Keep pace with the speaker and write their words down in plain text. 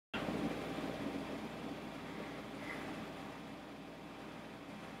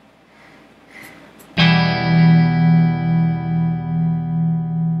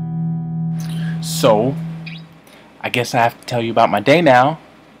So, I guess I have to tell you about my day now.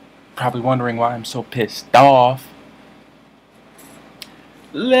 Probably wondering why I'm so pissed off.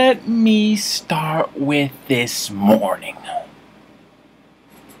 Let me start with this morning.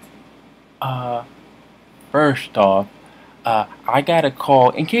 First off, I got a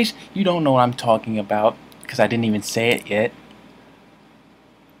call. In case you don't know what I'm talking about, because I didn't even say it yet.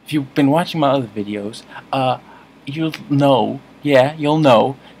 If you've been watching my other videos, you'll know, you'll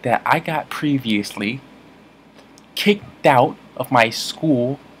know that I got previously kicked out of my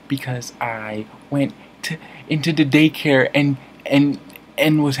school because I went into the daycare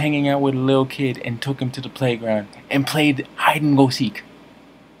and was hanging out with a little kid and took him to the playground and played hide and go seek.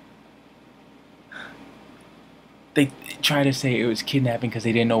 They tried to say it was kidnapping because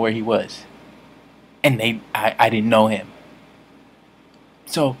they didn't know where he was, and I didn't know him.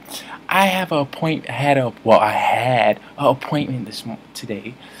 So I have I had an appointment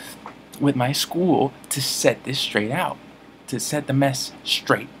today with my school to set this straight out, to set the mess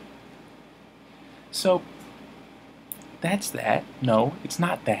straight. So that's that. No, it's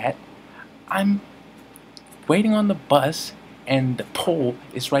not that. I'm waiting on the bus, and the pole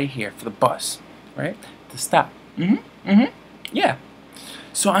is right here for the bus, right? To stop. Yeah.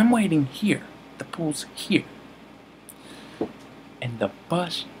 So I'm waiting here. The pole's here. And the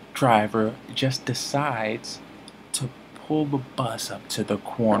bus driver just decides to pull the bus up to the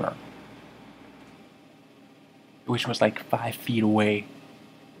corner, which was like 5 feet away.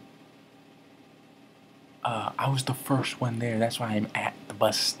 I was the first one there. That's why I'm at the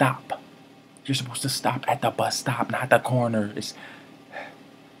bus stop. You're supposed to stop at the bus stop, not the corner.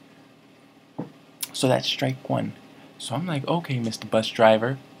 So that's strike one. So I'm like, okay, Mr. Bus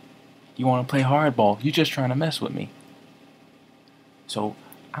Driver, you want to play hardball? You just trying to mess with me. So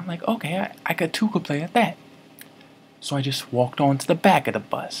I'm like, okay, I could play at that. So I just walked on to the back of the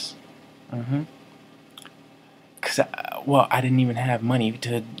bus. Cause I didn't even have money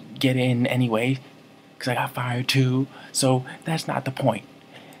to get in anyway, cause I got fired too. So that's not the point.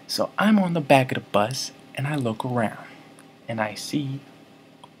 So I'm on the back of the bus and I look around and I see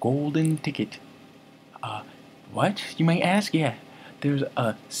a golden ticket. What? You may ask? Yeah, there's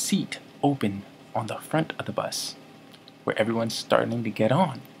a seat open on the front of the bus where everyone's starting to get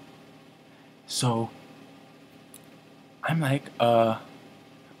on. So I'm like,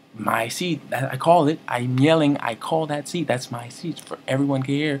 my seat. I call it. I'm yelling, I call that seat. That's my seat, for everyone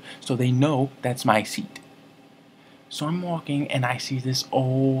can hear, so they know that's my seat. So I'm walking and I see this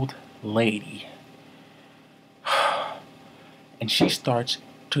old lady. And she starts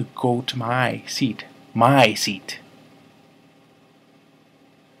to go to my seat. My seat.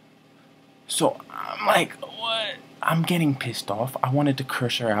 So I'm like, what? I'm getting pissed off. I wanted to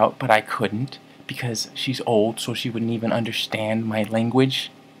curse her out, but I couldn't because she's old, so she wouldn't even understand my language.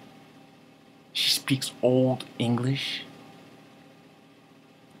 She speaks old English.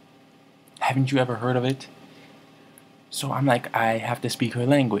 Haven't you ever heard of it? So I'm like, I have to speak her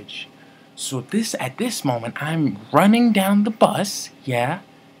language. So at this moment, I'm running down the bus,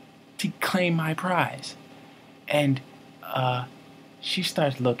 to claim my prize. And she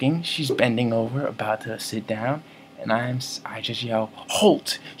starts looking. She's bending over, about to sit down. And I just yell,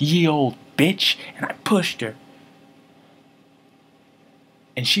 "Halt, ye old bitch!" And I pushed her.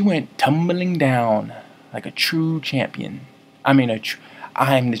 And she went tumbling down like a true champion. I'm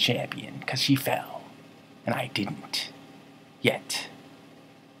the champion, because she fell. And I didn't. Yet.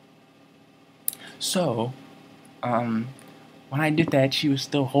 So, when I did that, she was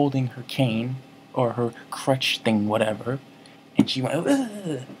still holding her cane, or her crutch thing, whatever. And she went,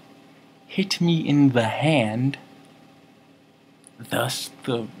 ugh, hit me in the hand. Thus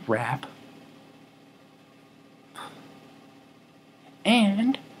the rap.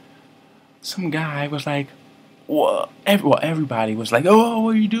 And some guy was like, everybody was like, "Oh,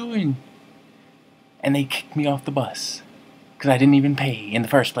 what are you doing?" And they kicked me off the bus because I didn't even pay in the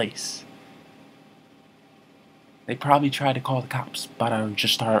first place. They probably tried to call the cops, but I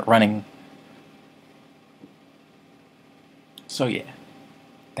just started running. So yeah,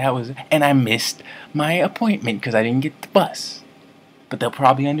 and I missed my appointment because I didn't get the bus. But they'll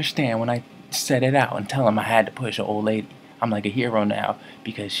probably understand when I set it out and tell them I had to push an old lady. I'm like a hero now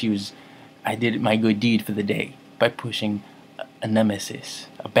because I did my good deed for the day by pushing a nemesis,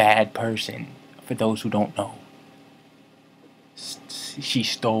 a bad person, for those who don't know. She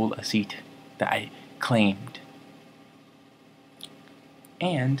stole a seat that I claimed.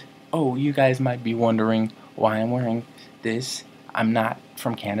 And, oh, you guys might be wondering why I'm wearing this. I'm not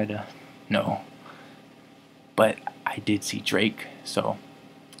from Canada, no. But I did see Drake, so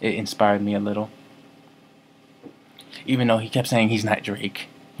it inspired me a little. Even though he kept saying he's not Drake.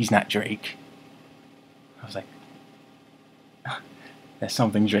 He's not Drake. I was like, that's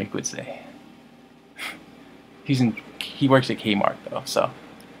something Drake would say. He works at Kmart though, so